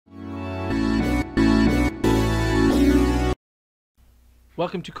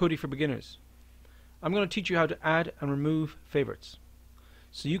Welcome to Kodi for Beginners. I'm going to teach you how to add and remove favorites.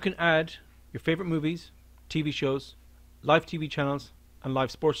 So you can add your favorite movies, TV shows, live TV channels, and live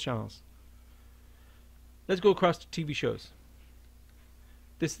sports channels. Let's go across to TV shows.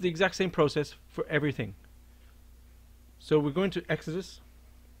 This is the exact same process for everything. So we're going to Exodus,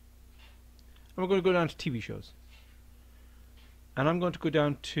 and we're going to go down to TV shows. And I'm going to go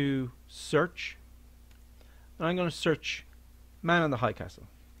down to search, and I'm going to search Man on the High Castle.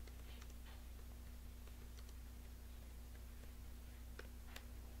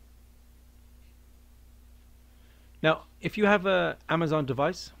 Now, if you have an Amazon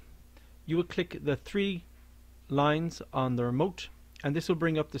device, you will click the three lines on the remote, and this will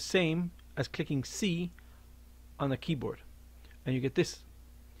bring up the same as clicking C on the keyboard, and you get this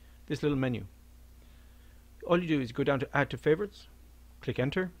little menu. All you do is go down to Add to Favorites, click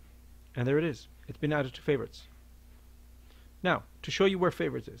Enter, and there it is. It's been added to Favorites. Now, to show you where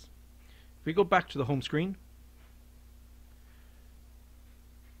Favorites is, if we go back to the home screen,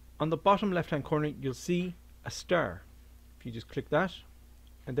 on the bottom left hand corner you'll see a star. If you just click that,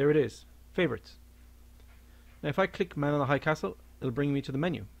 and there it is, Favorites. Now if I click Man on the High Castle, it'll bring me to the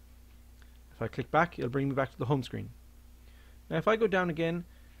menu. If I click back, it'll bring me back to the home screen. Now if I go down again,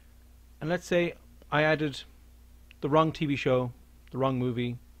 and let's say I added the wrong TV show, the wrong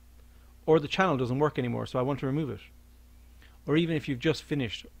movie, or the channel doesn't work anymore, so I want to remove it. Or even if you've just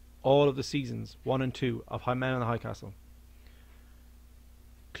finished all of the seasons 1 and 2 of Man on the High Castle,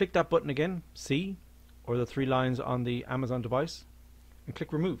 click that button again, C, or the three lines on the Amazon device, and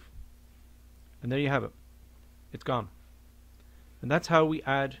click Remove. And there you have it. It's gone. And that's how we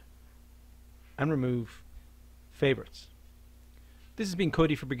add and remove favorites. This has been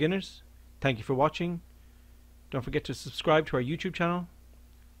Kodi for Beginners. Thank you for watching. Don't forget to subscribe to our YouTube channel.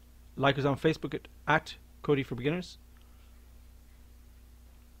 Like us on Facebook at Kodi for Beginners.